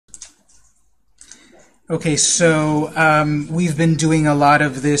Okay, so we've been doing a lot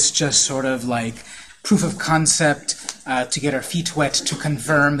of this just sort of like proof of concept to get our feet wet to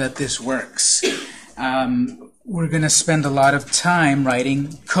confirm that this works. We're going to spend a lot of time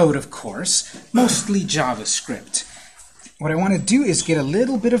writing code, of course, mostly JavaScript. What I want to do is get a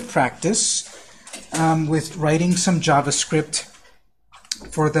little bit of practice with writing some JavaScript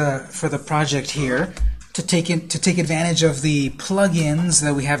for the project here to take advantage of the plugins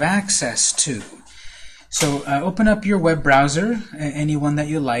that we have access to. So open up your web browser, any one that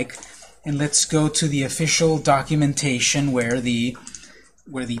you like, and let's go to the official documentation where the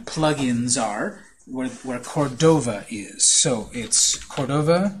plugins are, where Cordova is. So it's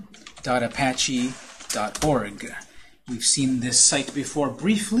cordova.apache.org. We've seen this site before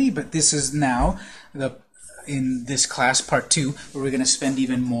briefly, but this is now in this class part 2 where we're going to spend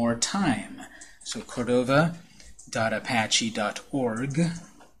even more time. So cordova.apache.org.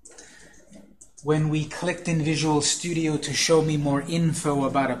 When we clicked in Visual Studio to show me more info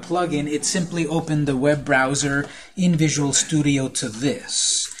about a plugin, it simply opened the web browser in Visual Studio to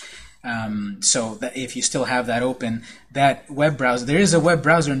this. So that if you still have that open, that web browser, there is a web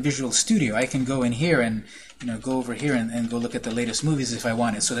browser in Visual Studio. I can go in here and go over here and go look at the latest movies if I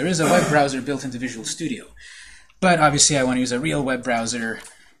wanted. So there is a web browser built into Visual Studio. But obviously I want to use a real web browser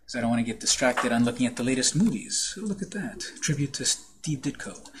because I don't want to get distracted on looking at the latest movies. So look at that. Tribute to Steve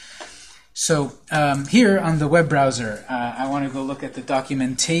Ditko. So here on the web browser, I want to go look at the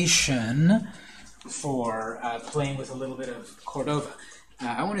documentation for playing with a little bit of Cordova.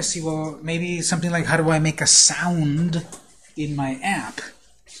 I want to see, well, maybe something like how do I make a sound in my app?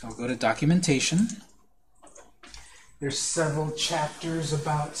 So I'll go to documentation. There's several chapters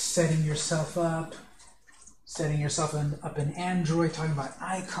about setting yourself up in Android, talking about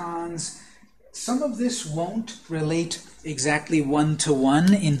icons. Some of this won't relate exactly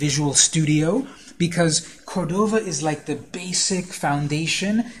one-to-one in Visual Studio because Cordova is like the basic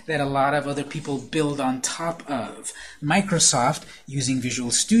foundation that a lot of other people build on top of. Microsoft, using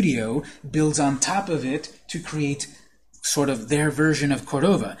Visual Studio, builds on top of it to create sort of their version of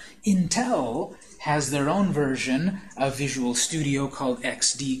Cordova. Intel has their own version of Visual Studio called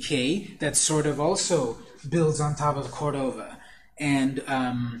XDK that sort of also builds on top of Cordova. And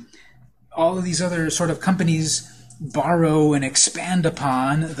all of these other sort of companies borrow and expand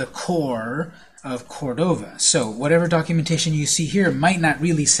upon the core of Cordova. So whatever documentation you see here might not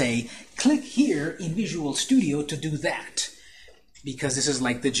really say, click here in Visual Studio to do that, because this is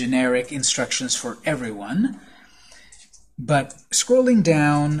like the generic instructions for everyone. But scrolling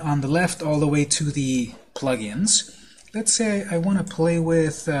down on the left all the way to the plugins, let's say I want to play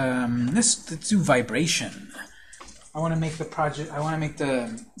with, let's do vibration. I want to make the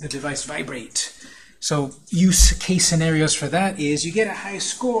device vibrate. So use case scenarios for that is you get a high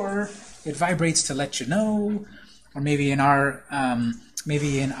score, it vibrates to let you know, or maybe in our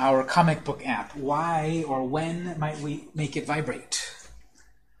comic book app, why or when might we make it vibrate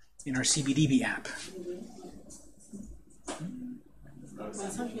in our CBDB app?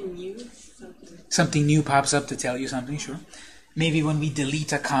 Something new? Something new pops up to tell you something, sure. Maybe when we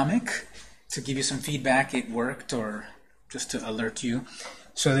delete a comic, to give you some feedback, it worked, or just to alert you.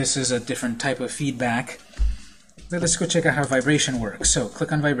 So this is a different type of feedback. But let's go check out how vibration works. So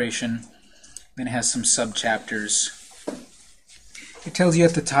click on vibration, then it has some sub-chapters. It tells you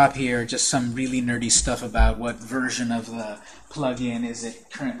at the top here just some really nerdy stuff about what version of the plugin is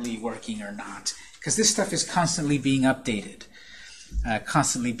it currently working or not. Because this stuff is constantly being updated,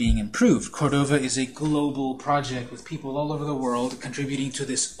 constantly being improved. Cordova is a global project with people all over the world contributing to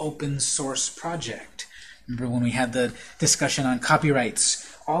this open source project. Remember when we had the discussion on copyrights?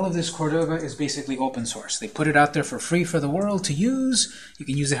 All of this Cordova is basically open source. They put it out there for free for the world to use. You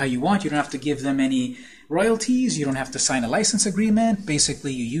can use it how you want. You don't have to give them any royalties. You don't have to sign a license agreement.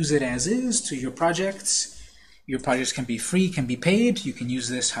 Basically, you use it as is to your projects. Your projects can be free, can be paid. You can use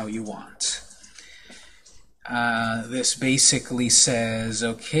this how you want. This basically says,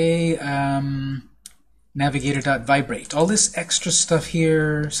 okay, navigator.vibrate. All this extra stuff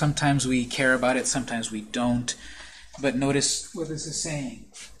here, sometimes we care about it, sometimes we don't. But notice what this is saying.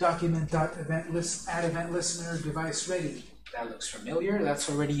 Document.add event listener device ready. That looks familiar. That's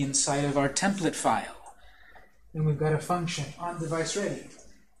already inside of our template file. Then we've got a function on device ready.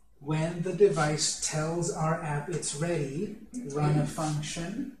 When the device tells our app it's ready, run a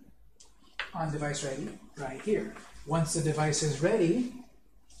function on device ready right here. Once the device is ready,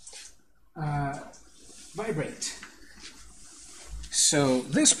 vibrate. So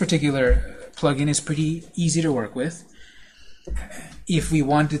this particular plugin is pretty easy to work with. If we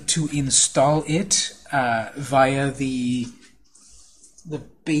wanted to install it via the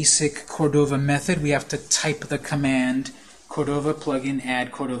basic Cordova method, we have to type the command Cordova plugin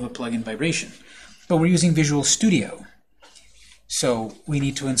add Cordova plugin vibration. But we're using Visual Studio, so we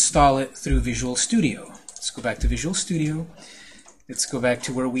need to install it through Visual Studio. Let's go back to Visual Studio. Let's go back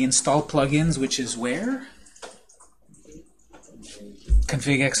to where we install plugins, which is where?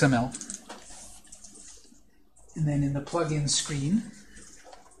 Config XML. And then in the plugin screen,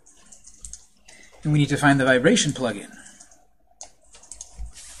 and we need to find the vibration plugin.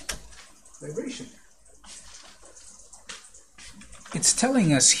 Vibration. It's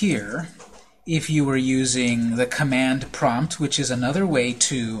telling us here, if you were using the command prompt, which is another way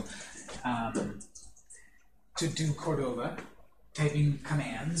to do Cordova, typing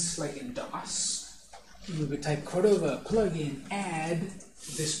commands like in DOS, you would type Cordova plugin add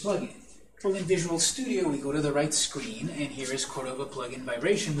this plugin. Well, in Visual Studio, we go to the right screen, and here is Cordova plugin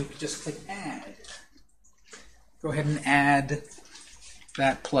vibration. We could just click add. Go ahead and add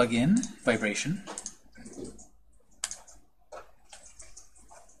that plugin vibration.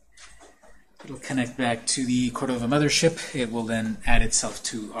 It'll connect back to the Cordova mothership. It will then add itself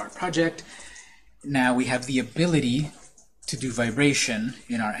to our project. Now we have the ability to do vibration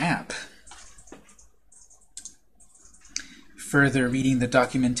in our app. Further reading the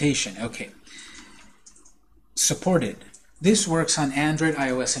documentation. Okay. Supported. This works on Android,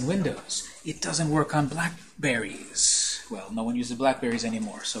 iOS, and Windows. It doesn't work on Blackberries. Well, no one uses Blackberries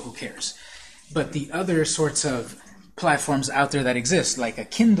anymore, so who cares? But the other sorts of platforms out there that exist, like a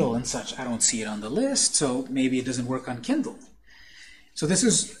Kindle and such, I don't see it on the list, so maybe it doesn't work on Kindle. So this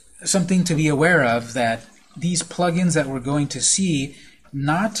is something to be aware of, that these plugins that we're going to see,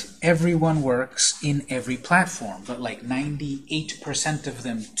 not everyone works in every platform, but like 98% of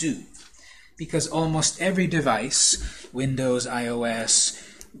them do. Because almost every device, Windows, iOS,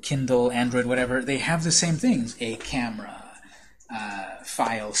 Kindle, Android, whatever, they have the same things: a camera,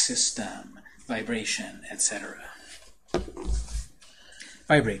 file system, vibration, etc.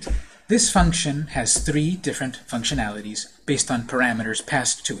 Vibrate. This function has 3 different functionalities based on parameters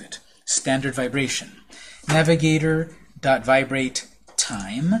passed to it. Standard vibration, navigator.vibrate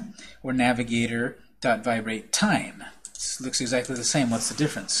time, or navigator.vibrate time. This looks exactly the same. What's the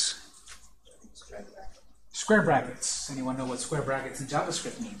difference? Square brackets. Anyone know what square brackets in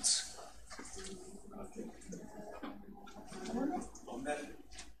JavaScript means?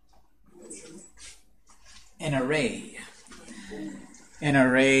 An array. An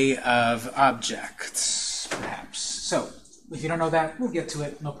array of objects, perhaps. So, if you don't know that, we'll get to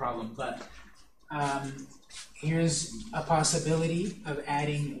it, no problem. But here's a possibility of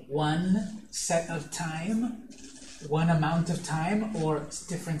adding one set of time, one amount of time, or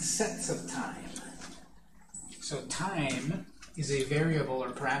different sets of time. So time is a variable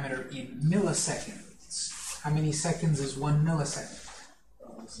or parameter in milliseconds. How many seconds is 1 millisecond?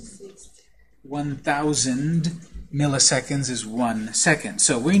 1,000 milliseconds is 1 second.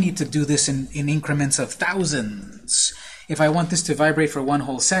 So we need to do this in increments of thousands. If I want this to vibrate for 1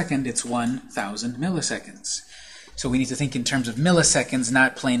 whole second, it's 1,000 milliseconds. So we need to think in terms of milliseconds,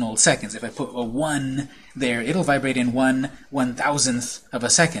 not plain old seconds. If I put a 1 there, it'll vibrate in 1/1000th of a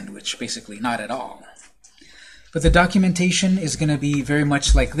second, which basically not at all. But the documentation is going to be very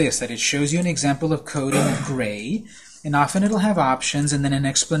much like this, that it shows you an example of code in gray, and often it'll have options, and then an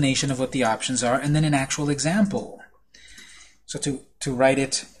explanation of what the options are, and then an actual example. So to write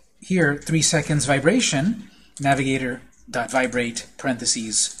it here, 3 seconds vibration, navigator.vibrate,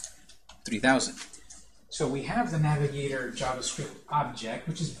 parentheses, 3000. So we have the navigator JavaScript object,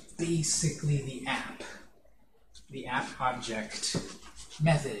 which is basically the app object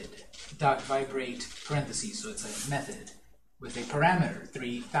method. Dot vibrate parentheses, so it's a method with a parameter,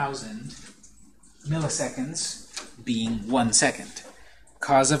 3,000 milliseconds being 1 second.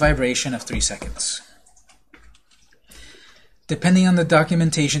 Cause a vibration of 3 seconds. Depending on the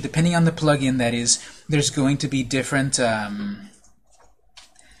documentation, depending on the plugin, that is, there's going to be different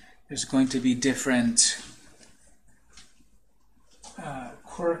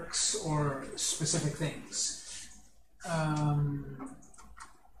quirks or specific things.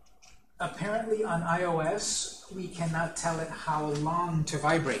 Apparently on iOS, we cannot tell it how long to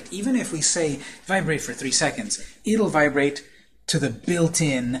vibrate. Even if we say vibrate for 3 seconds, it'll vibrate to the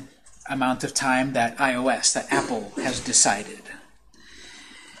built-in amount of time that iOS, that Apple has decided.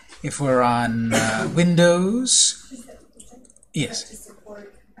 If we're on Windows, yes.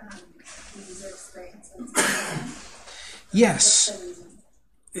 Yes.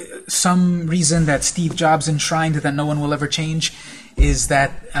 Some reason that Steve Jobs enshrined that no one will ever change is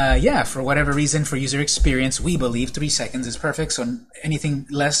that, yeah, for whatever reason, for user experience, we believe 3 seconds is perfect, so anything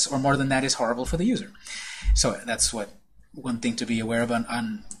less or more than that is horrible for the user. So that's what one thing to be aware of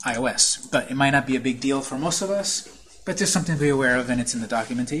on iOS. But it might not be a big deal for most of us, but just something to be aware of, and it's in the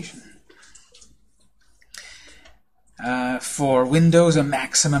documentation. For Windows, a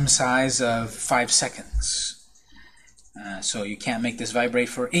maximum size of 5 seconds. So you can't make this vibrate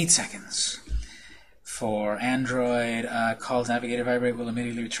for 8 seconds. For Android, call navigator vibrate will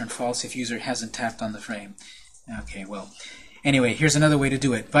immediately return false if user hasn't tapped on the frame. Okay, well, anyway, here's another way to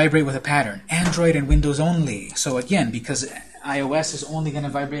do it. Vibrate with a pattern. Android and Windows only. So again, because iOS is only going to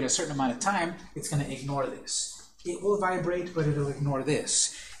vibrate a certain amount of time, it's going to ignore this. It will vibrate, but it'll ignore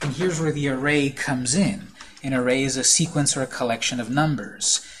this. And here's where the array comes in. An array is a sequence or a collection of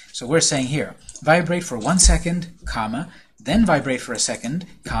numbers. So we're saying here, vibrate for 1 second, comma, then vibrate for a second,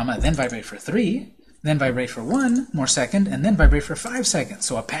 comma, then vibrate for 3, then vibrate for 1 more second, and then vibrate for 5 seconds.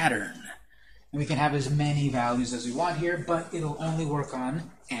 So a pattern. And we can have as many values as we want here, but it'll only work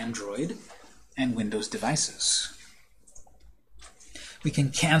on Android and Windows devices. We can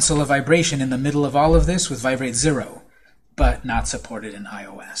cancel a vibration in the middle of all of this with vibrate 0, but not supported in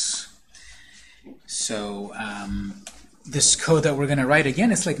iOS. So this code that we're going to write,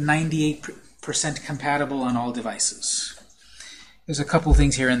 again, it's like 98% compatible on all devices. There's a couple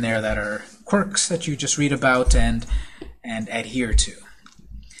things here and there that are quirks that you just read about and adhere to.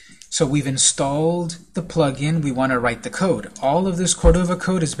 So we've installed the plugin. We want to write the code. All of this Cordova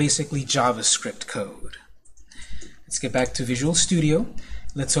code is basically JavaScript code. Let's get back to Visual Studio.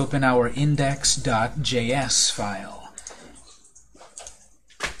 Let's open our index.js file.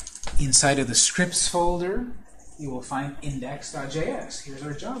 Inside of the scripts folder, you will find index.js. Here's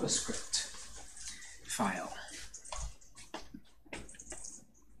our JavaScript file.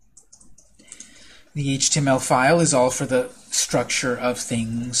 The HTML file is all for the structure of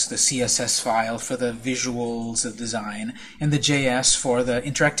things, the CSS file for the visuals of design, and the JS for the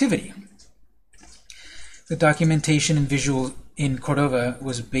interactivity. The documentation in Cordova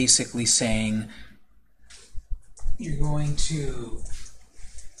was basically saying you're going to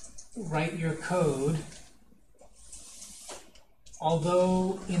write your code,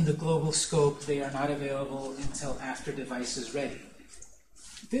 although in the global scope they are not available until after device is ready.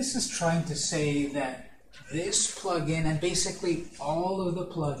 This is trying to say that this plugin, and basically all of the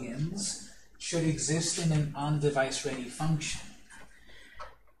plugins, should exist in an on-device ready function.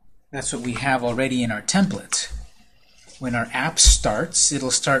 That's what we have already in our template. When our app starts,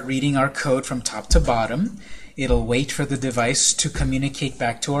 it'll start reading our code from top to bottom. It'll wait for the device to communicate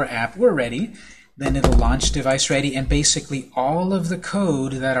back to our app, we're ready. Then it'll launch device ready, and basically all of the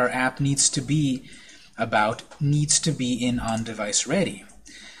code that our app needs to be about needs to be in on-device ready.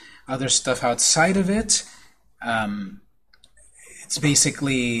 Other stuff outside of it, it's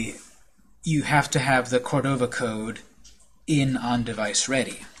basically you have to have the Cordova code in on-device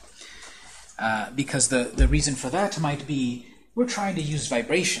ready. Because the reason for that might be we're trying to use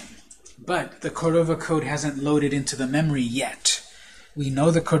vibration, but the Cordova code hasn't loaded into the memory yet. We know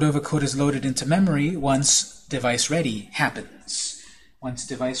the Cordova code is loaded into memory once device ready happens, once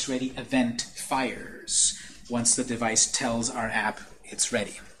device ready event fires, once the device tells our app it's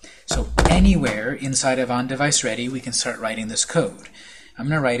ready. So anywhere inside of on-device ready, we can start writing this code. I'm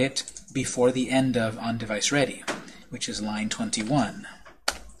going to write it before the end of on-device ready, which is line 21,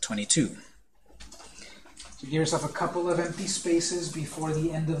 22. So give yourself a couple of empty spaces before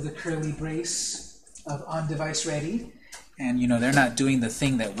the end of the curly brace of on-device ready. And you know, they're not doing the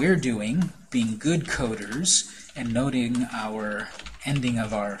thing that we're doing, being good coders and noting our ending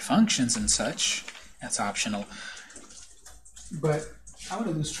of our functions and such. That's optional. But I want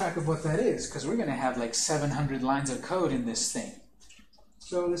to lose track of what that is, because we're going to have like 700 lines of code in this thing.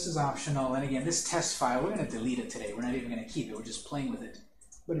 So this is optional. And again, this test file, we're going to delete it today. We're not even going to keep it. We're just playing with it.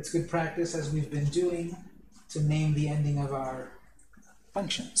 But it's good practice, as we've been doing, to name the ending of our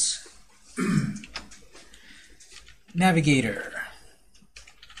functions. Navigator.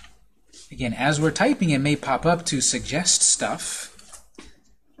 Again, as we're typing, it may pop up to suggest stuff.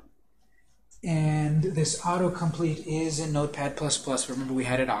 And this autocomplete is in Notepad++. Remember, we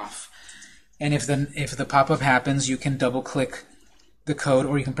had it off. And if the pop-up happens, you can double-click the code,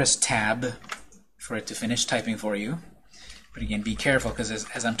 or you can press Tab for it to finish typing for you. But again, be careful, because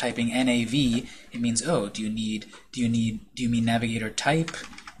as I'm typing NAV, it means, oh, do you mean navigator type,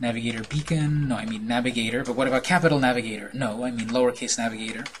 navigator beacon? No, I mean navigator. But what about capital navigator? No, I mean lowercase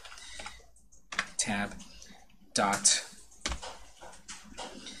navigator. Tab dot.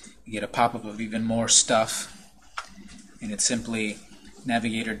 You get a pop-up of even more stuff, and it's simply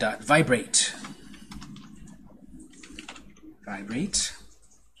navigator.vibrate. Vibrate.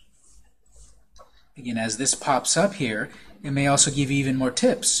 Again, as this pops up here, It may also give you even more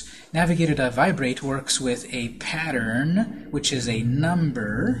tips. Navigator.vibrate works with a pattern, which is a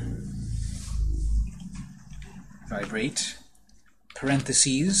number, vibrate,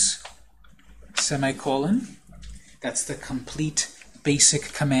 parentheses, semicolon. That's the complete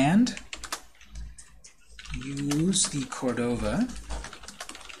basic command. Use the Cordova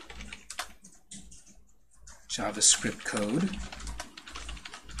JavaScript code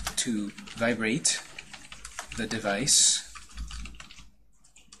to vibrate the device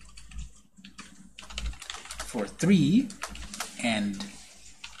for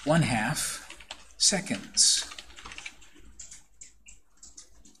 3.5 seconds.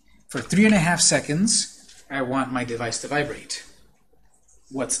 For 3.5 seconds, I want my device to vibrate.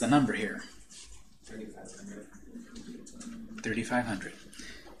 What's the number here? 3,500. 3,500.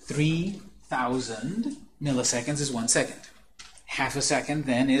 3,000 milliseconds is 1 second. Half a second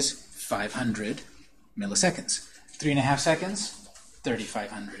then is 500 milliseconds. 3.5 seconds,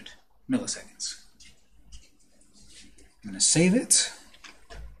 3,500 milliseconds. I'm going to save it.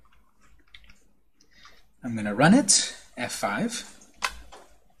 I'm going to run it, F5.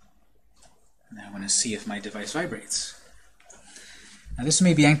 And I want to see if my device vibrates. Now this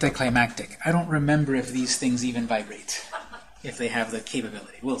may be anticlimactic. I don't remember if these things even vibrate, if they have the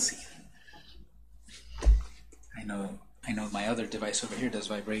capability. We'll see. I know my other device over here does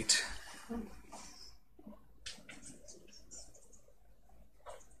vibrate.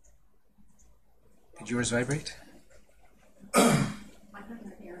 Did yours vibrate? I got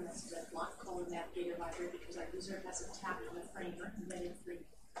an error message that block calling Navigator vibrate because our user hasn't tapped on the framer and then in free.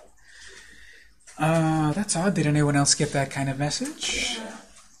 That's odd. Did anyone else get that kind of message?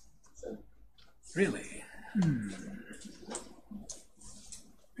 Really?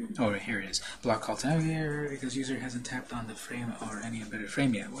 Oh, here it is. Block call to Navigator because user hasn't tapped on the frame or any embedded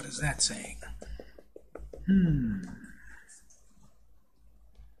frame yet. What is that saying?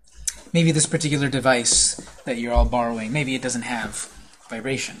 Maybe this particular device that you're all borrowing, maybe it doesn't have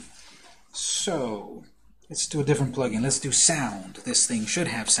vibration. So, let's do a different plugin. Let's do sound. This thing should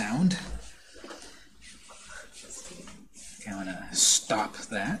have sound. Okay, I'm going to stop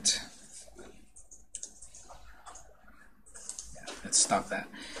that. Yeah, let's stop that.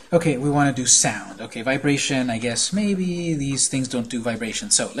 Okay, we want to do sound. Okay, vibration, I guess maybe these things don't do vibration.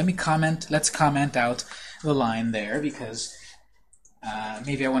 So let me comment. Let's comment out the line there because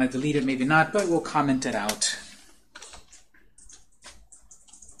maybe I want to delete it, maybe not, but we'll comment it out.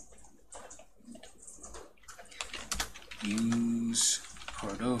 Use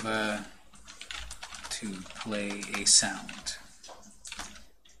Cordova to play a sound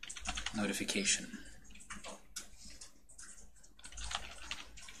notification.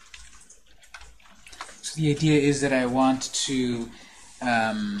 So the idea is that I want to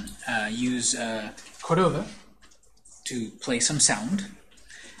use Cordova to play some sound.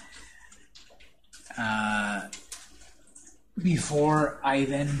 Before I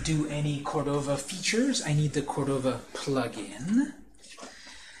then do any Cordova features, I need the Cordova plugin.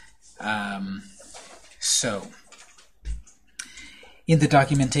 So, in the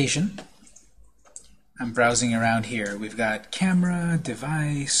documentation, I'm browsing around here. We've got camera,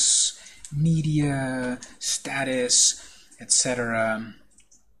 device, media, status, etc.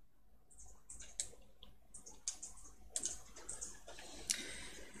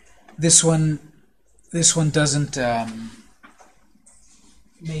 This one doesn't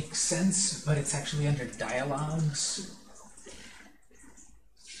make sense, but it's actually under dialogues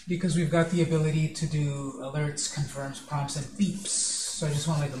because we've got the ability to do alerts, confirms, prompts, and beeps. So I just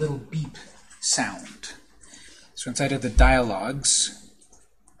want like a little beep sound. So inside of the dialogues,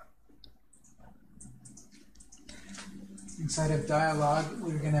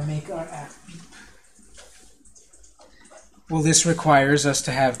 we're going to make our app beep. Well, this requires us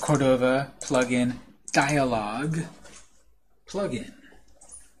to have Cordova plugin dialog plugin.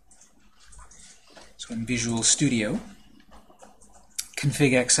 So in Visual Studio,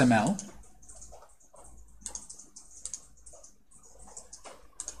 config XML,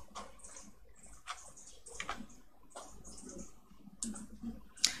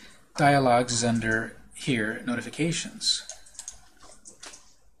 dialogs is under here, notifications.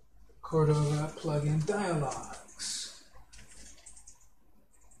 Cordova plugin dialogs.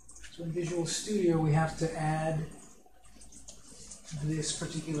 So in Visual Studio, we have to add this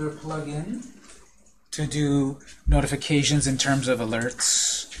particular plugin to do notifications in terms of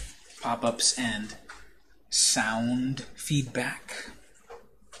alerts, pop-ups, and sound feedback.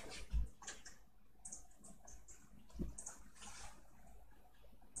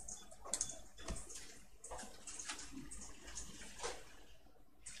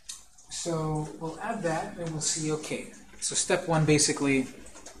 So we'll add that and we'll see, okay, So step 1, basically,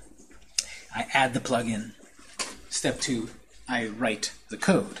 I add the plugin. Step 2, I write the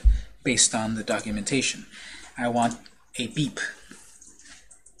code based on the documentation. I want a beep.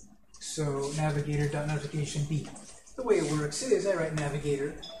 So navigator.notification beep. The way it works is I write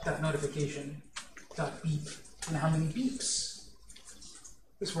navigator.notification.beep. And how many beeps?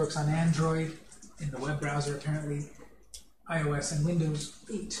 This works on Android, in the web browser apparently, iOS and Windows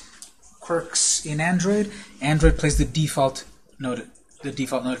 8. Quirks in Android. Android plays the default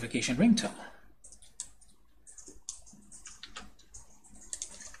notification ringtone.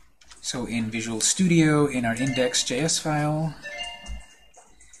 So in Visual Studio, in our index.js file,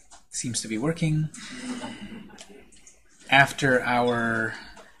 seems to be working. After our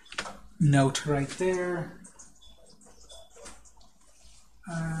note right there,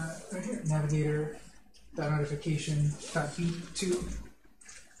 right here, navigator.notification.beep2.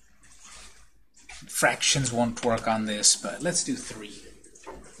 Fractions won't work on this, but let's do 3.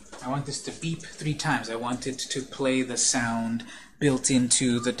 I want this to beep 3 times. I want it to play the sound built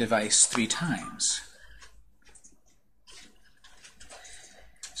into the device 3 times.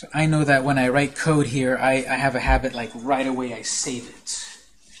 So I know that when I write code here, I have a habit like right away I save it.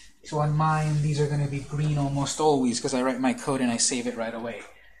 So on mine, these are going to be green almost always because I write my code and I save it right away.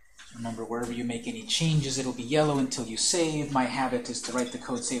 Remember, wherever you make any changes, it'll be yellow until you save. My habit is to write the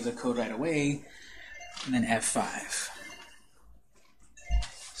code, save the code right away, and then F5.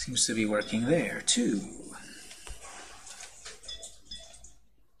 Seems to be working there, too.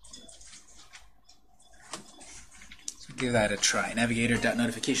 So give that a try.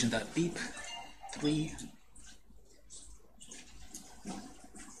 Navigator.notification.beep 3.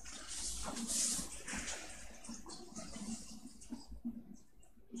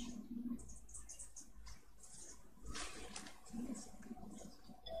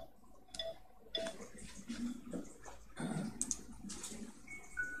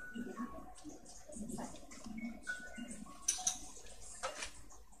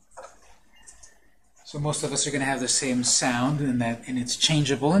 So most of us are going to have the same sound, and it's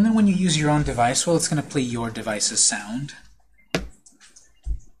changeable. And then when you use your own device, well, it's going to play your device's sound.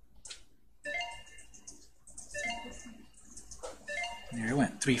 There it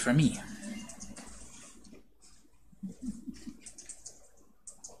went, 3 for me.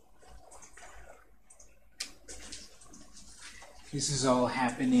 This is all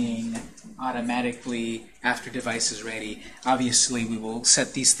happening automatically after device is ready. Obviously, we will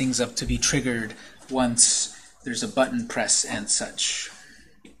set these things up to be triggered once there's a button press and such.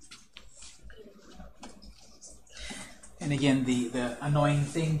 And again, the annoying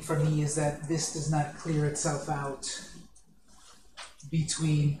thing for me is that this does not clear itself out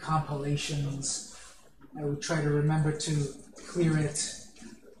between compilations. I would try to remember to clear it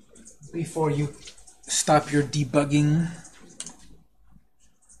before you stop your debugging.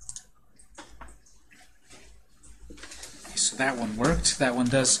 So that one worked. That one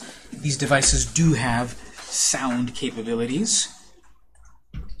does. These devices do have sound capabilities.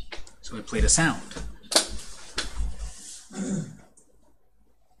 So I played a sound.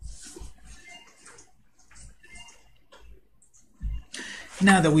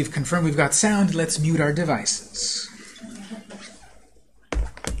 Now that we've confirmed we've got sound, let's mute our devices.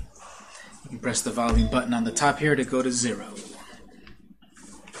 You can press the volume button on the top here to go to 0.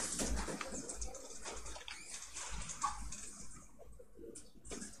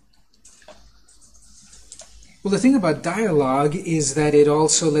 Well, the thing about dialogue is that it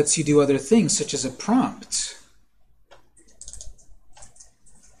also lets you do other things, such as a prompt.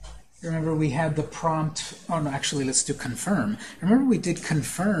 Remember we had the prompt, oh no, actually let's do confirm. Remember we did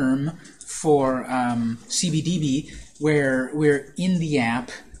confirm for CBDB, where we're in the app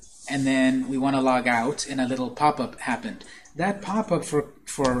and then we want to log out and a little pop-up happened. That pop-up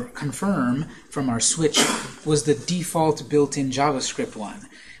for confirm from our switch was the default built-in JavaScript one.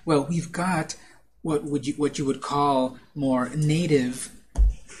 Well, we've got what you would call more native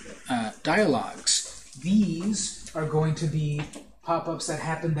dialogues. These are going to be pop-ups that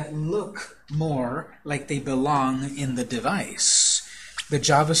happen that look more like they belong in the device. The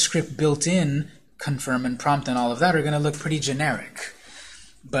JavaScript built-in confirm and prompt and all of that are going to look pretty generic.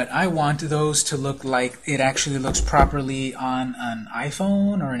 But I want those to look like it actually looks properly on an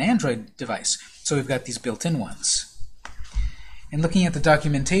iPhone or an Android device. So we've got these built-in ones. And looking at the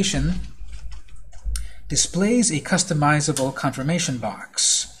documentation, displays a customizable confirmation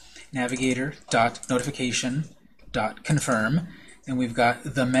box. Navigator.notification.confirm. And we've got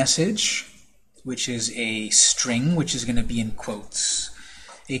the message, which is a string, which is going to be in quotes.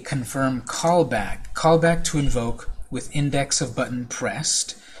 A confirm callback to invoke with index of button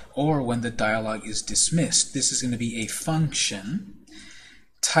pressed. or when the dialog is dismissed. This is going to be a function,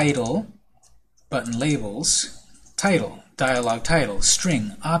 title, button labels, title, dialog title,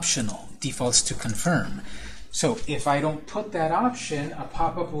 string, optional, defaults to confirm. So if I don't put that option, a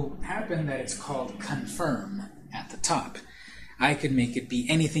pop-up will happen that it's called confirm at the top. I could make it be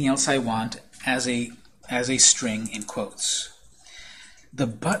anything else I want as a string in quotes. The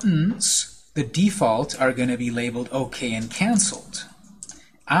buttons, the default, are going to be labeled OK and canceled.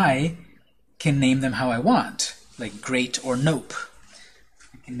 I can name them how I want, like great or nope.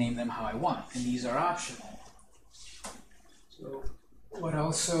 I can name them how I want, and these are optional. So what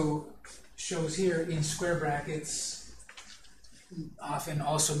also shows here in square brackets often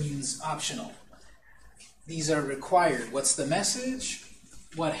also means optional. These are required. What's the message?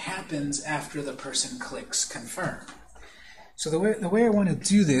 What happens after the person clicks confirm? So the way I want to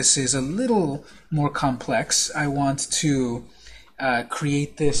do this is a little more complex. I want to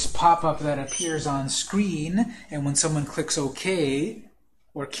create this pop-up that appears on screen, and when someone clicks OK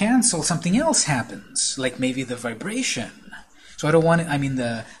or cancel, something else happens, like maybe the vibration. So I don't want it, I mean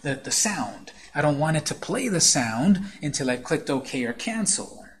the sound. I don't want it to play the sound until I've clicked OK or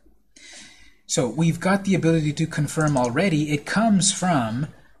cancel. So we've got the ability to confirm already. It comes from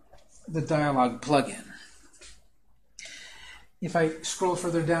the dialog plugin. If I scroll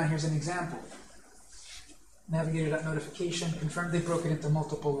further down, here's an example. Navigator.notification, confirm. They broke it into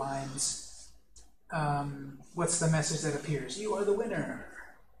multiple lines. What's the message that appears? You are the winner,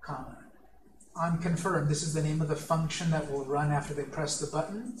 comma. On confirm, this is the name of the function that will run after they press the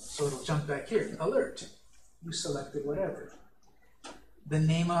button, so it'll jump back here. Alert, you selected whatever. The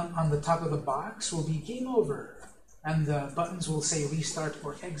name on the top of the box will be game over, and the buttons will say restart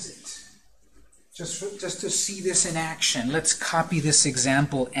or exit. Just to see this in action, let's copy this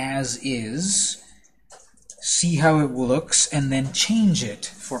example as is, see how it looks, and then change it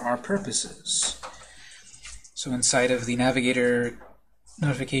for our purposes. So inside of the Navigator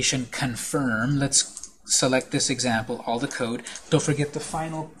notification confirm, let's select this example, all the code. Don't forget the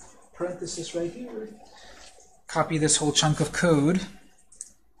final parenthesis right here. Copy this whole chunk of code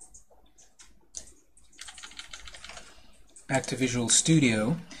back to Visual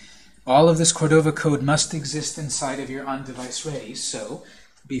Studio. All of this Cordova code must exist inside of your on-device ready. So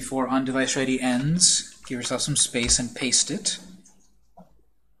before on-device ready ends, give yourself some space and paste it.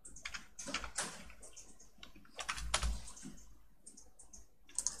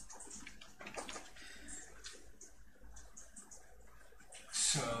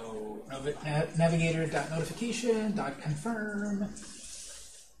 So navigator.notification.confirm.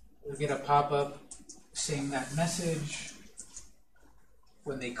 We'll get a pop-up saying that message.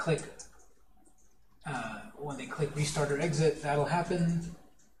 When they click restart or exit, that'll happen.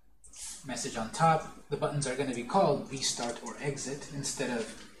 Message on top. The buttons are going to be called restart or exit instead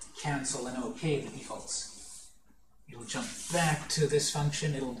of cancel and OK, the defaults. It'll jump back to this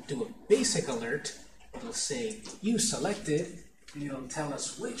function. It'll do a basic alert. It'll say you selected, and it'll tell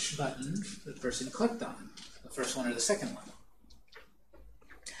us which button the person clicked on, the first one or the second one.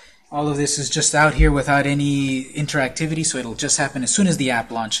 All of this is just out here without any interactivity, so it'll just happen as soon as the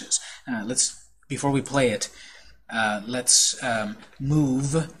app launches. Before we play it, let's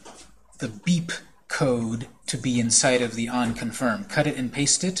move the beep code to be inside of the on confirm. Cut it and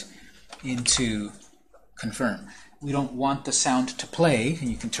paste it into confirm. We don't want the sound to play, and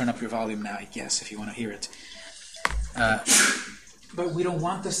you can turn up your volume now, I guess, if you want to hear it. But we don't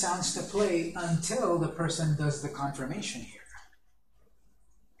want the sounds to play until the person does the confirmation here.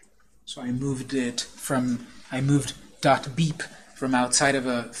 So I moved .beep from outside of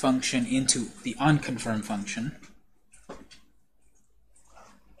a function into the onConfirm function.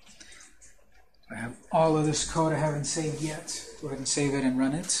 I have all of this code I haven't saved yet. Go ahead and save it and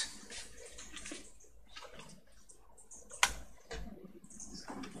run it.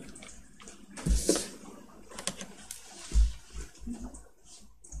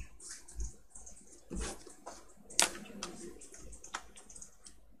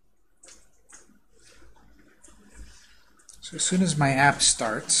 So as soon as my app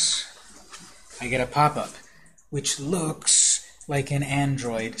starts, I get a pop-up, which looks like an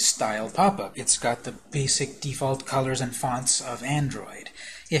Android-style pop-up. It's got the basic default colors and fonts of Android.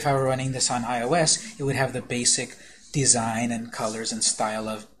 If I were running this on iOS, it would have the basic design and colors and style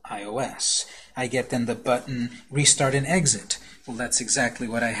of iOS. I get then the button restart and exit. Well, that's exactly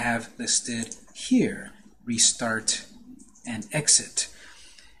what I have listed here, restart and exit.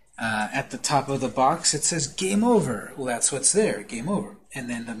 At the top of the box, it says game over. Well, that's what's there, game over. And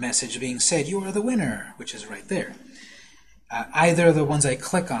then the message being said, you are the winner, which is right there. Either of the ones I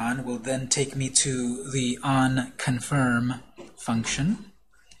click on will then take me to the onConfirm function.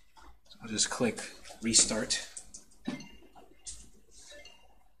 I'll just click restart.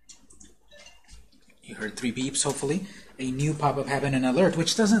 You heard 3 beeps, hopefully. A new pop-up happened, an alert,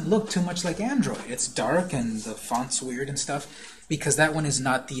 which doesn't look too much like Android. It's dark and the font's weird and stuff, because that one is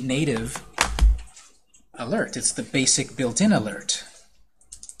not the native alert. It's the basic built-in alert.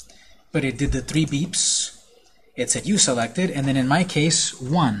 But it did the 3 beeps. It said you selected, and then in my case,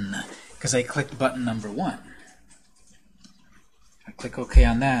 1, because I clicked button number 1. I click OK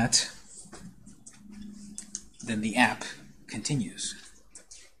on that, then the app continues.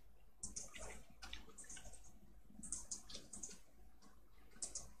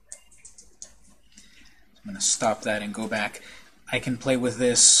 I'm going to stop that and go back. I can play with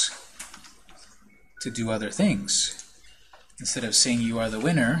this to do other things. Instead of saying you are the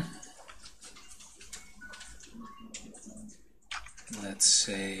winner, let's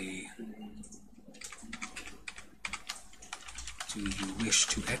say, do you wish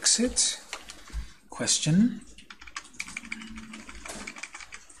to exit? Question.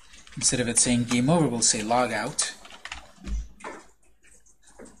 Instead of it saying game over, we'll say log out.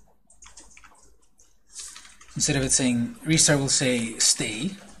 Instead of it saying restart, we'll say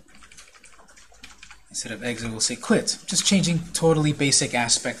stay. Instead of exit, we'll say quit. Just changing totally basic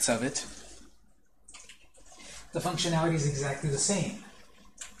aspects of it. The functionality is exactly the same.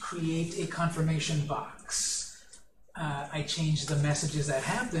 Create a confirmation box. I changed the messages that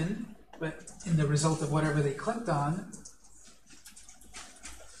happen, but in the result of whatever they clicked on,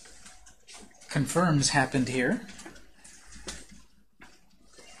 confirms happened here.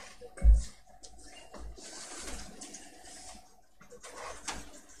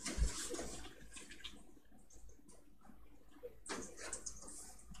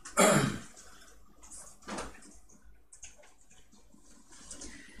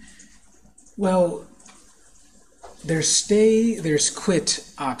 Well, there's stay, there's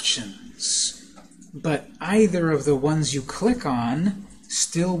quit options, but either of the ones you click on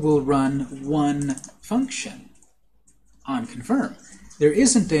still will run one function on confirm. There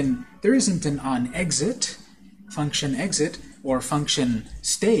isn't an on exit, function exit, or function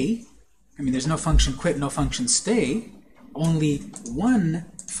stay. I mean, there's no function quit, no function stay. Only one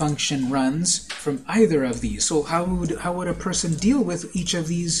function runs from either of these. So how would a person deal with each of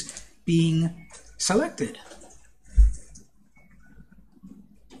these being selected?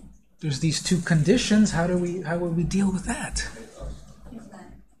 There's these two conditions. How would we deal with that?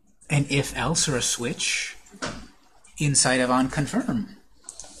 An if else or a switch inside of on confirm.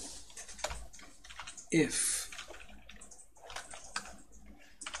 If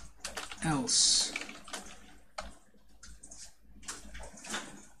else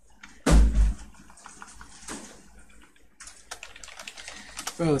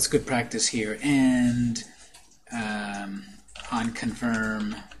well, it's good practice here. And on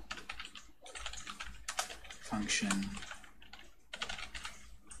confirm function,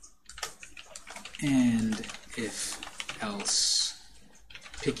 and if else,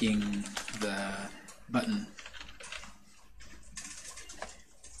 picking the button.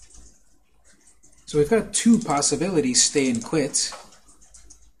 So we've got two possibilities, stay and quit.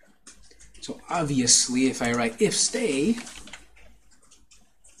 So obviously if I write if stay,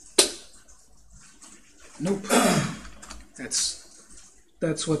 nope.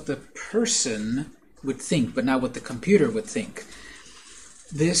 That's what the person would think, but not what the computer would think.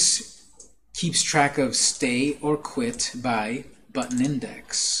 This keeps track of stay or quit by button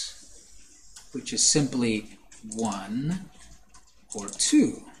index, which is simply 1 or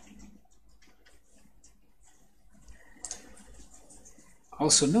 2.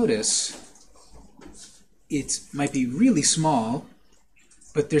 Also notice it might be really small,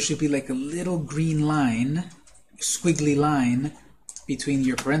 but there should be like a little green line, squiggly line, between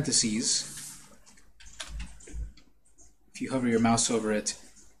your parentheses. If you hover your mouse over it,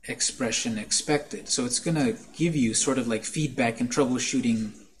 expression expected. So it's going to give you sort of like feedback and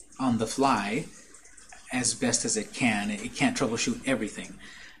troubleshooting on the fly as best as it can. It can't troubleshoot everything.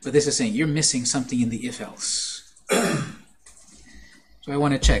 But this is saying you're missing something in the if-else. So I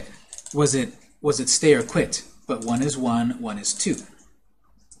want to check. Was it stay or quit? But 1 is 1, 1 is 2.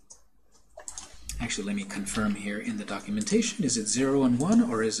 Actually, let me confirm here in the documentation. Is it 0 and 1,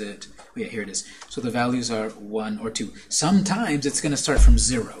 or is it... Oh yeah, here it is. So the values are 1 or 2. Sometimes it's going to start from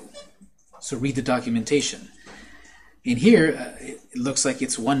 0. So read the documentation. In here, it looks like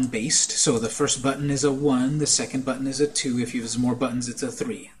it's 1-based. So the first button is a 1, the second button is a 2. If you use more buttons, it's a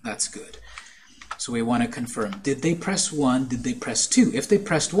 3. That's good. So we want to confirm. Did they press 1? Did they press 2? If they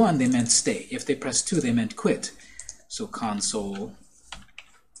pressed 1, they meant stay. If they pressed 2, they meant quit. So console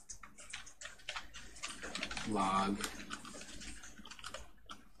log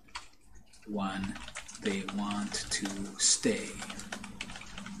 1, they want to stay.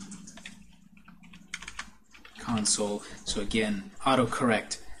 Console. So again,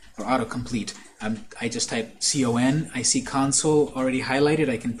 autocorrect or autocomplete. I just type CON. I see console already highlighted.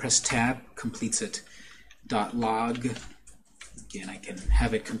 I can press tab, completes it. .log. Again, I can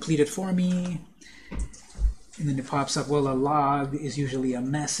have it completed for me. And then it pops up, well, a log is usually a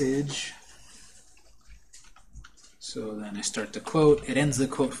message. So then I start the quote. It ends the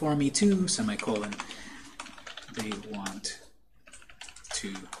quote for me too, semicolon. They want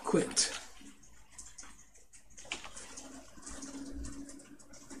to quit.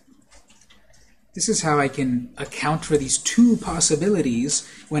 This is how I can account for these two possibilities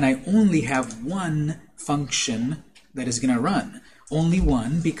when I only have one function that is going to run. Only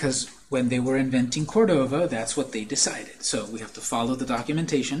one, because when they were inventing Cordova, that's what they decided. So we have to follow the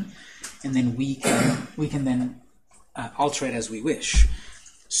documentation, and then we can then alter it as we wish.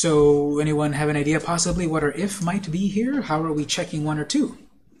 So anyone have an idea possibly what our if might be here? How are we checking 1 or 2?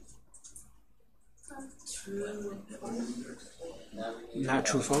 Not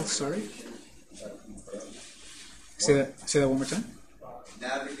true, false, sorry. Say that one more time.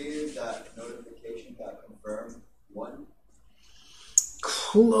 Navigator.notification.confirm 1.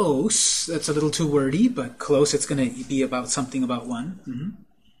 Close. That's a little too wordy, but close. It's going to be about something about 1.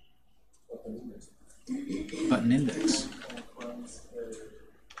 Button index.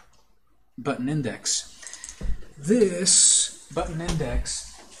 Button index. This button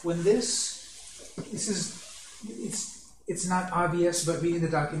index, when it's not obvious, but reading the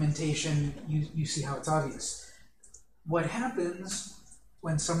documentation, you see how it's obvious. What happens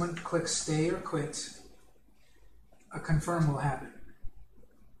when someone clicks stay or quit, a confirm will happen.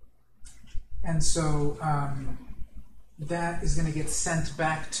 And so that is going to get sent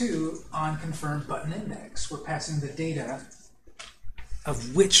back to onConfirm button index. We're passing the data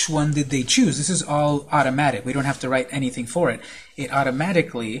of which one did they choose. This is all automatic. We don't have to write anything for it. It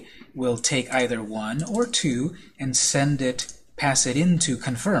automatically will take either 1 or 2 and send it, pass it into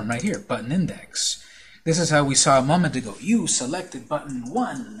confirm right here, button index. This is how we saw a moment ago. You selected button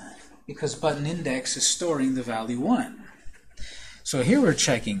 1 because button index is storing the value 1. So here we're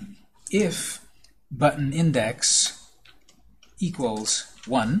checking if button index equals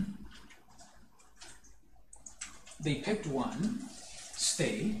 1. They picked 1.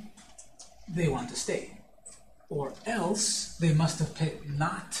 Stay, they want to stay. Or else, they must have picked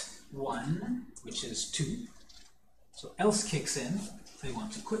not 1, which is 2. So else kicks in, they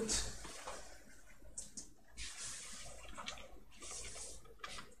want to quit.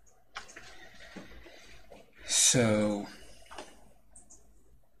 So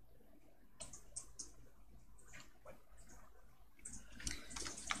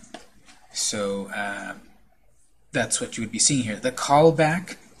that's what you would be seeing here. The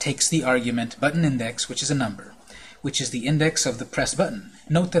callback takes the argument button index, which is a number, which is the index of the pressed button.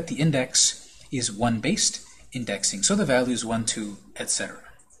 Note that the index is 1-based indexing, so the value is 1, 2, etc.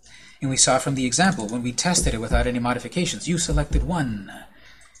 And we saw from the example, when we tested it without any modifications, you selected 1.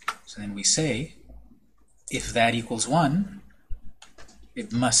 So then we say, if that equals 1,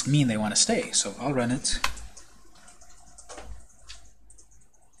 it must mean they want to stay. So I'll run it.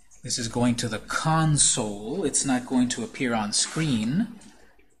 This is going to the console. It's not going to appear on screen.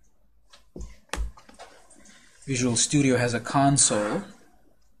 Visual Studio has a console.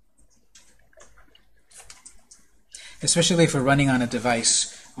 Especially if we're running on a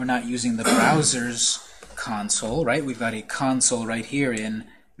device, we're not using the browser's console, right? We've got a console right here in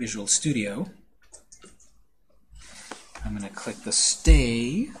Visual Studio. I'm going to click the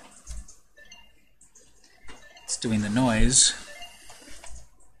stay. It's doing the noise.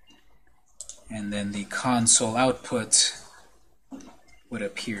 And then the console output would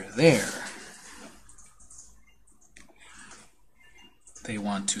appear there. They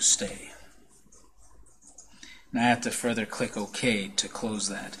want to stay. Now I have to further click OK to close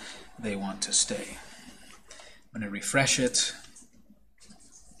that. They want to stay. I'm going to refresh it.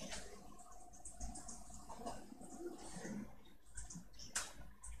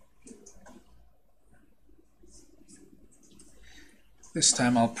 This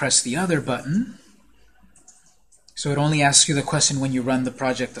time I'll press the other button. So it only asks you the question when you run the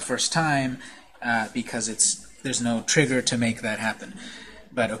project the first time because there's no trigger to make that happen.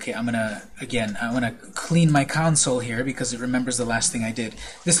 But okay, I'm gonna clean my console here because it remembers the last thing I did.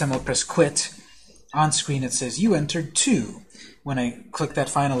 This time I'll press quit. On screen it says you entered 2. When I click that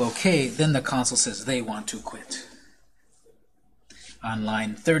final OK, then the console says they want to quit. On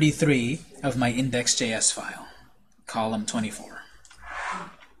line 33 of my index.js file, column 24.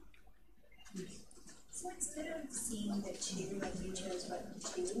 So instead of seeing the 2 and you chose button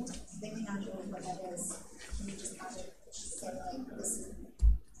 2, then tangible what that is. And you just have to say like this,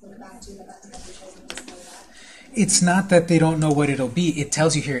 look back to the button that you chose and display that. It's not that they don't know what it'll be. It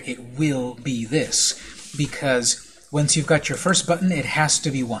tells you here it will be this, because once you've got your first button, it has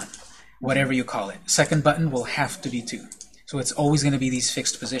to be 1, whatever you call it. Second button will have to be 2. So it's always going to be these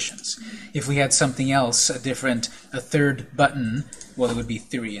fixed positions. If we had something else, a third button, well, it would be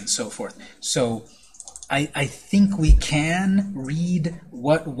 3 and so forth. So I think we can read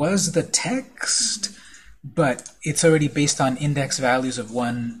what was the text, but it's already based on index values of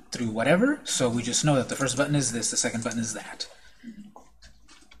 1 through whatever, so we just know that the first button is this, the second button is that.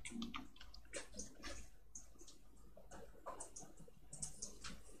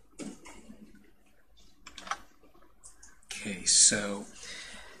 Okay, so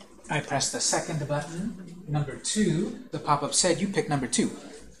I press the second button, number 2. The pop-up said you pick number 2.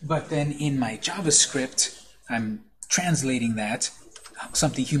 But then in my JavaScript, I'm translating that,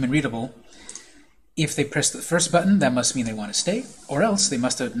 something human readable. If they press the first button, that must mean they want to stay, or else they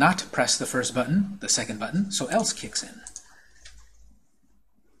must have not pressed the first button, the second button, so else kicks in.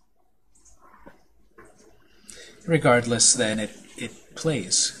 Regardless, then it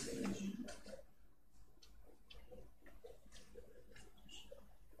plays.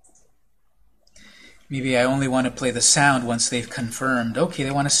 Maybe I only want to play the sound once they've confirmed, okay,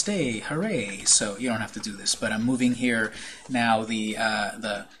 they want to stay, hooray. So you don't have to do this, but I'm moving here now the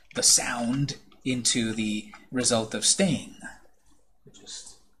sound into the result of staying.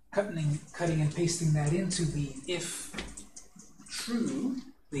 Just cutting and pasting that into the if true,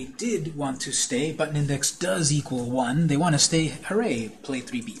 they did want to stay, button index does equal 1, they want to stay, hooray, play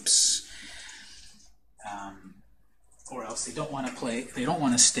 3 beeps. Or else they don't want to play, they don't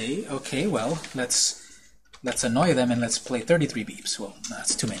want to stay, okay, well, let's annoy them and let's play 33 beeps. Well,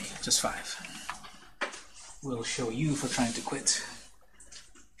 that's too many, just 5. We'll show you for trying to quit.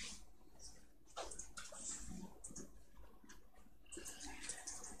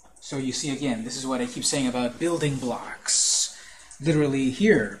 So you see again, this is what I keep saying about building blocks. Literally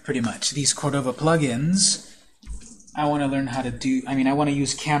here, pretty much, these Cordova plugins, I want to learn how to do, I want to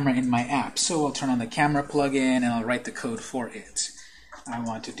use camera in my app, so I'll turn on the camera plugin and I'll write the code for it. I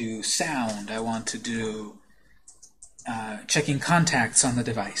want to do sound, I want to do checking contacts on the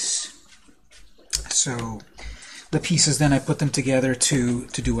device. So the pieces, then I put them together to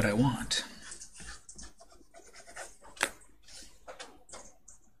do what I want.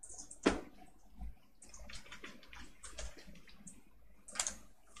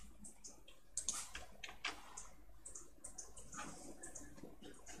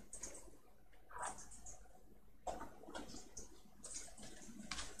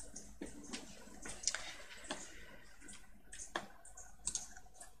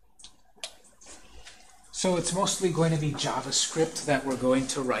 So it's mostly going to be JavaScript that we're going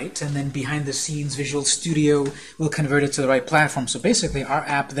to write, and then behind the scenes Visual Studio will convert it to the right platform. So basically our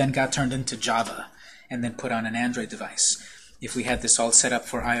app then got turned into Java and then put on an Android device. If we had this all set up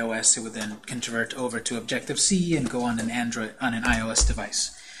for iOS, it would then convert over to Objective-C and go on an iOS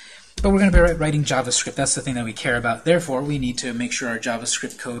device. But we're going to be writing JavaScript. That's the thing that we care about. Therefore, we need to make sure our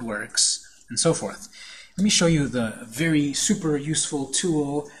JavaScript code works, and so forth. Let me show you the very super useful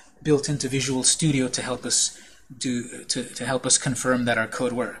tool built into Visual Studio to help us help us confirm that our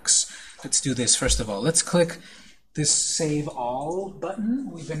code works. Let's do this first of all. Let's click this Save All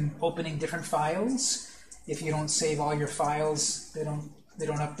button. We've been opening different files. If you don't save all your files, they don't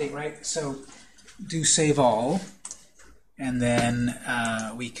update, right? So do Save All, and then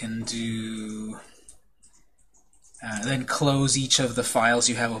we can do then close each of the files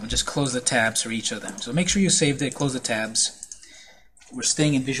you have open. Just close the tabs for each of them. So make sure you saved it. Close the tabs. We're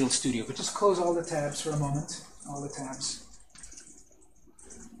staying in Visual Studio, but just close all the tabs for a moment. All the tabs.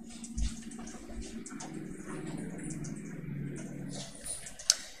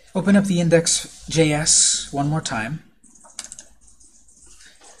 Open up the index.js one more time.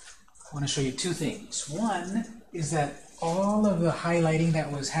 I want to show you two things. One is that all of the highlighting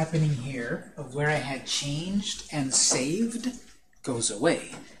that was happening here of where I had changed and saved goes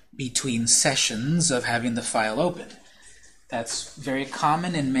away between sessions of having the file open. That's very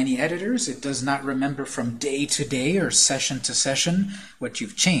common in many editors. It does not remember from day to day or session to session what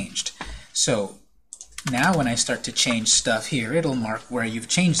you've changed. So now when I start to change stuff here, it'll mark where you've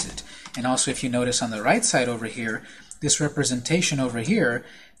changed it. And also if you notice on the right side over here, this representation over here,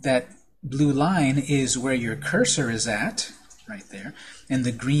 that blue line is where your cursor is at, right there, and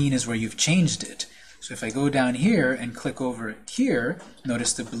the green is where you've changed it. So if I go down here and click over here,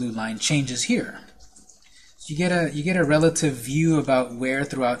 notice the blue line changes here. You get a relative view about where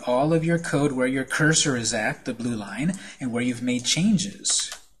throughout all of your code, where your cursor is at, the blue line, and where you've made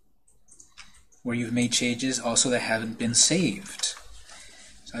changes. where you've made changes also that haven't been saved.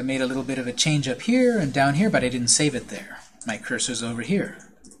 So I made a little bit of a change up here and down here, but I didn't save it there. My cursor's over here.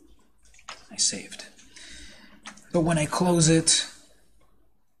 I saved. But when I close it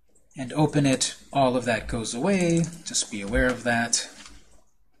and open it, all of that goes away. Just be aware of that.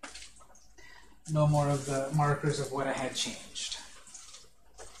 No more of the markers of what I had changed.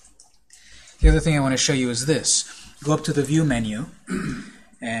 The other thing I want to show you is this. Go up to the View menu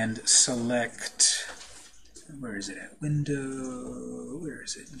and select, where is it at? Window, where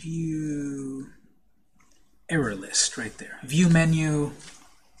is it? View, Error List, right there. View menu,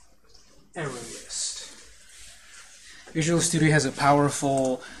 Error List. Visual Studio has a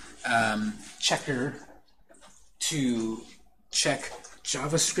powerful checker to check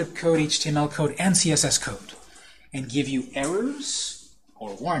JavaScript code, HTML code, and CSS code, and give you errors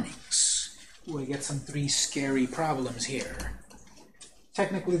or warnings. Ooh, I get some 3 scary problems here.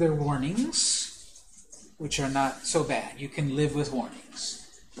 Technically, they're warnings, which are not so bad. You can live with warnings.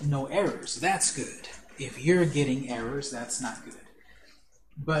 No errors, that's good. If you're getting errors, that's not good.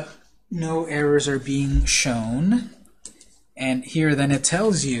 But no errors are being shown. And here then it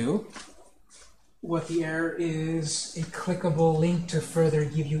tells you what the error is, a clickable link to further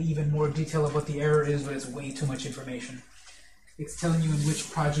give you even more detail of what the error is, but it's way too much information. It's telling you in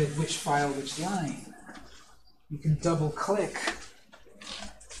which project, which file, which line. You can double click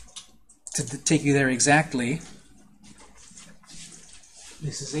to take you there exactly.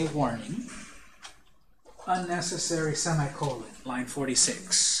 This is a warning. Unnecessary semicolon, line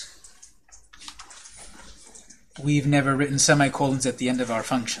 46. We've never written semicolons at the end of our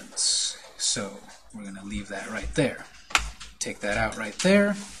functions, so we're going to leave that right there. Take that out right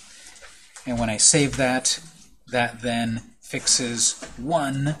there, and when I save that, that then fixes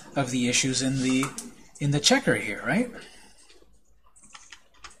one of the issues in the checker here, right?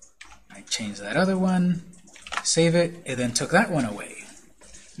 I change that other one, save it, it then took that one away.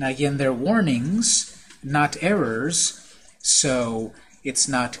 Now again, they're warnings, not errors, so it's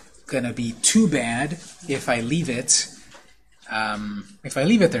not going to be too bad if I leave it. If I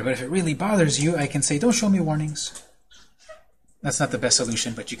leave it there, but if it really bothers you, I can say, don't show me warnings. That's not the best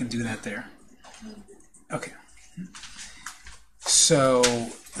solution, but you can do that there. Okay. So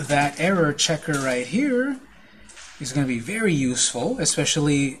that error checker right here is going to be very useful,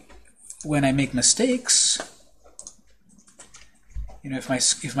 especially when I make mistakes. You know,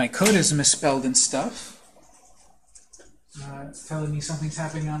 if my code is misspelled and stuff, it's telling me something's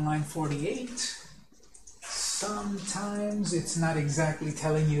happening on line 48. Sometimes it's not exactly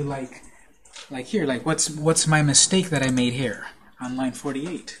telling you like here, like what's my mistake that I made here on line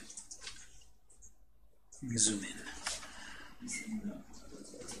 48. Let me zoom in.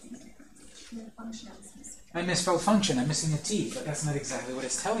 I misspelled function. I'm missing a T, but that's not exactly what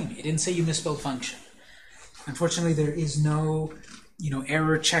it's telling me. It didn't say you misspelled function. Unfortunately, there is no,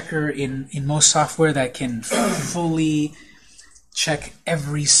 error checker in most software that can fully check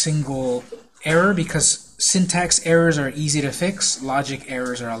every single error, because syntax errors are easy to fix, logic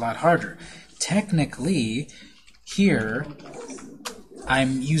errors are a lot harder. Technically, here,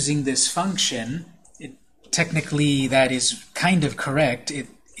 I'm using this function. Technically, that is kind of correct.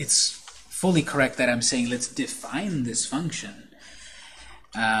 It's fully correct that I'm saying let's define this function.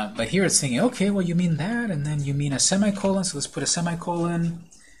 But here it's thinking, okay, well, you mean that, and then you mean a semicolon, so let's put a semicolon.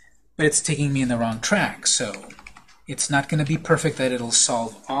 But it's taking me in the wrong track, so it's not going to be perfect that it'll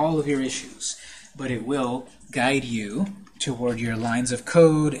solve all of your issues, but it will guide you toward your lines of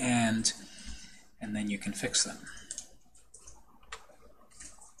code, and then you can fix them.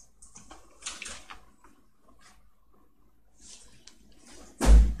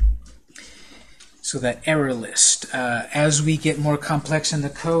 So that error list. As we get more complex in the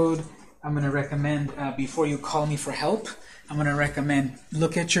code, I'm going to recommend, before you call me for help, I'm going to recommend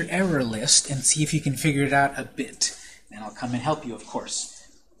look at your error list and see if you can figure it out a bit. And I'll come and help you, of course.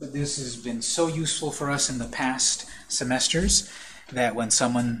 But this has been so useful for us in the past semesters that when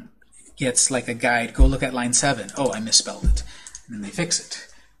someone gets like a guide, go look at line 7. Oh, I misspelled it. And then they fix it.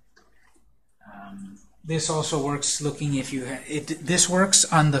 This also works looking if you this works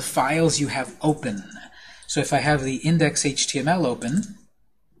on the files you have open. So if I have the index.html open,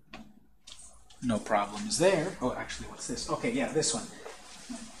 no problems there. Oh, actually, what's this? Okay, yeah, this one.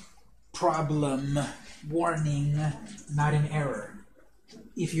 Problem, warning, not an error.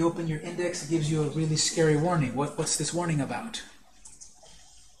 If you open your index, it gives you a really scary warning. What's this warning about?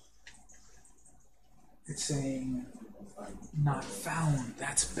 It's saying not found.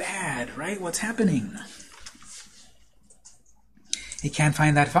 That's bad, right? What's happening? It can't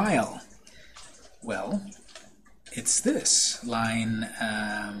find that file. Well, it's this line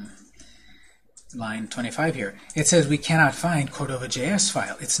line 25 here. It says we cannot find Cordova.js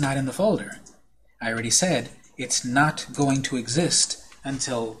file. It's not in the folder. I already said it's not going to exist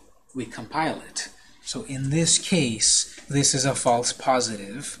until we compile it. So in this case, this is a false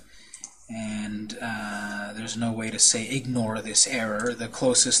positive, and there's no way to say ignore this error. The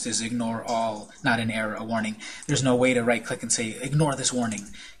closest is ignore all, not an error, a warning. There's no way to right-click and say ignore this warning.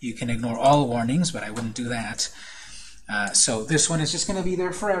 You can ignore all warnings, but I wouldn't do that. So this one is just going to be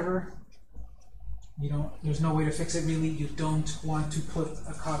there forever. There's no way to fix it really. You don't want to put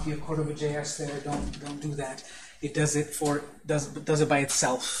a copy of Cordova.js there. Don't do that. It does it by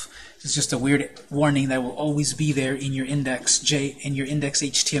itself. It's just a weird warning that will always be there in your index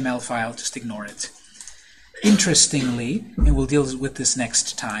HTML file. Just ignore it. Interestingly, and we'll deal with this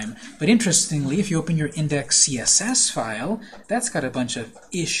next time, but interestingly, if you open your index CSS file, that's got a bunch of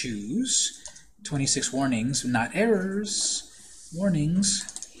issues. 26 warnings, not errors,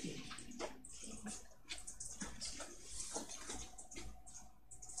 warnings.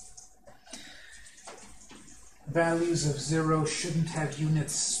 Values of 0 shouldn't have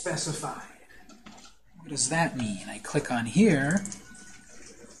units specified. What does that mean? I click on here,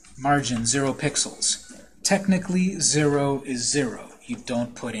 margin 0 pixels. Technically, 0 is 0. You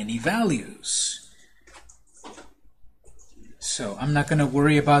don't put any values. So I'm not going to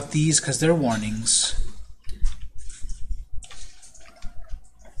worry about these because they're warnings.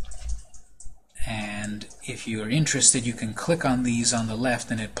 And if you are interested, you can click on these on the left,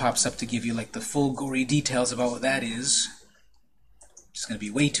 and it pops up to give you like the full gory details about what that is. It's going to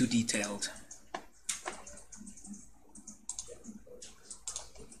be way too detailed.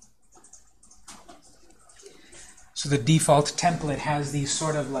 So the default template has these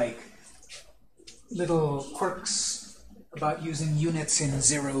sort of like little quirks about using units in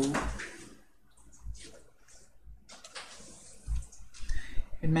 0.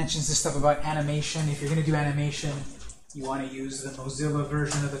 It mentions this stuff about animation. If you're going to do animation, you want to use the Mozilla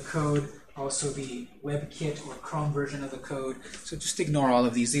version of the code, also the WebKit or Chrome version of the code. So just ignore all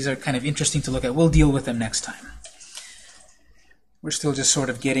of these. These are kind of interesting to look at. We'll deal with them next time. We're still just sort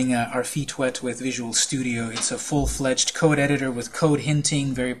of getting our feet wet with Visual Studio. It's a full-fledged code editor with code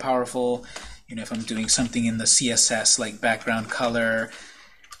hinting, very powerful. If I'm doing something in the CSS like background color,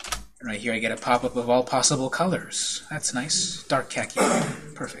 right here I get a pop-up of all possible colors. That's nice. Dark khaki.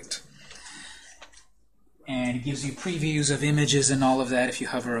 Perfect. And it gives you previews of images and all of that if you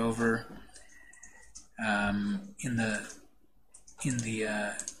hover over in the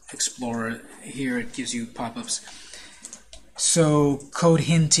Explorer. Here it gives you pop-ups. So code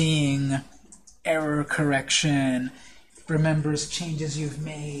hinting, error correction, remembers changes you've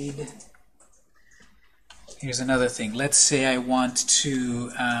made. Here's another thing. Let's say I want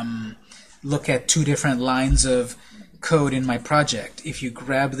to look at 2 different lines of code in my project. If you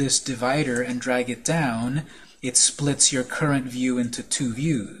grab this divider and drag it down, it splits your current view into 2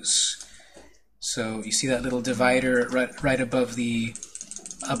 views. So you see that little divider right above the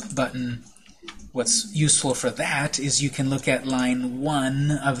up button? What's useful for that is you can look at line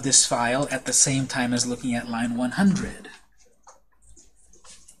 1 of this file at the same time as looking at line 100.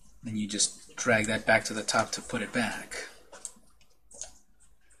 Then you just drag that back to the top to put it back.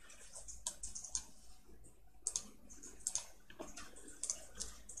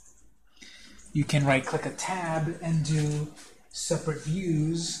 You can right-click a tab and do separate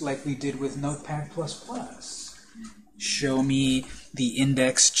views like we did with Notepad++. Show me the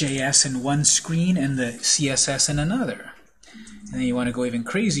index.js in one screen and the CSS in another. And then you want to go even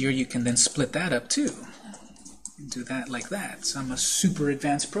crazier, you can then split that up too. And do that like that. So I'm a super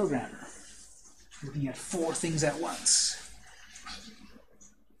advanced programmer, looking at 4 things at once.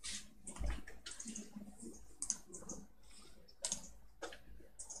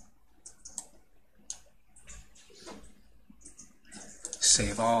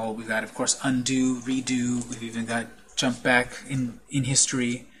 Save all. We've got, of course, undo, redo. We've even got jump back in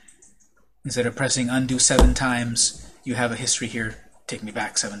history. Instead of pressing undo 7 times, you have a history here. Take me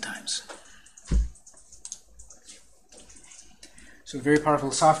back 7 times. So very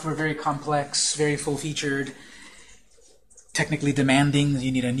powerful software, very complex, very full-featured, technically demanding.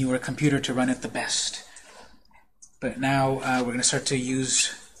 You need a newer computer to run it the best. But now we're going to start to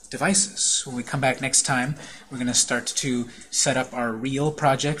use devices. When we come back next time, we're going to start to set up our real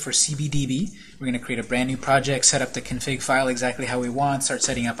project for CBDB. We're going to create a brand new project, set up the config file exactly how we want, start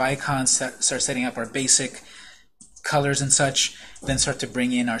setting up icons, start setting up our basic colors and such, then start to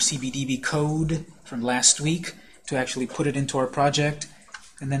bring in our CBDB code from last week to actually put it into our project,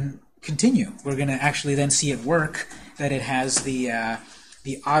 and then continue. We're going to actually then see it work, that it has the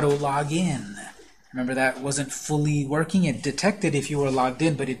auto login. Remember, that wasn't fully working. It detected if you were logged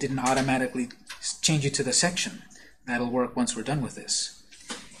in, but it didn't automatically change it to the section. That'll work once we're done with this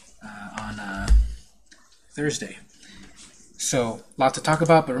on Thursday. So, a lot to talk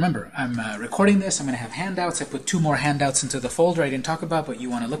about, but remember, I'm recording this. I'm going to have handouts. I put 2 more handouts into the folder I didn't talk about, but you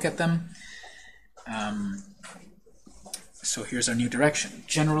want to look at them. So here's our new direction.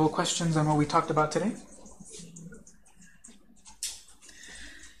 General questions on what we talked about today?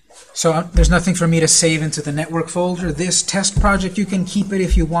 So there's nothing for me to save into the network folder. This test project, you can keep it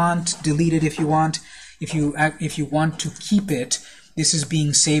if you want, delete it if you want. If you want to keep it, this is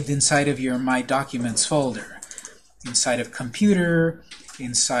being saved inside of your My Documents folder. Inside of Computer,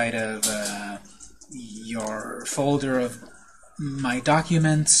 inside of your folder of My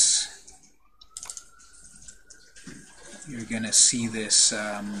Documents, you're going to see this,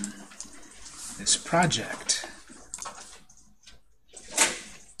 this project.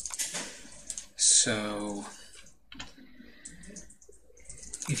 So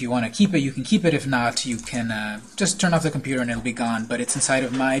if you want to keep it, you can keep it. If not, you can just turn off the computer and it'll be gone. But it's inside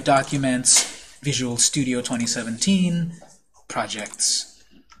of My Documents, Visual Studio 2017, Projects.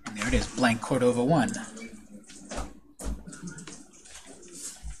 And there it is, blank Cordova 1.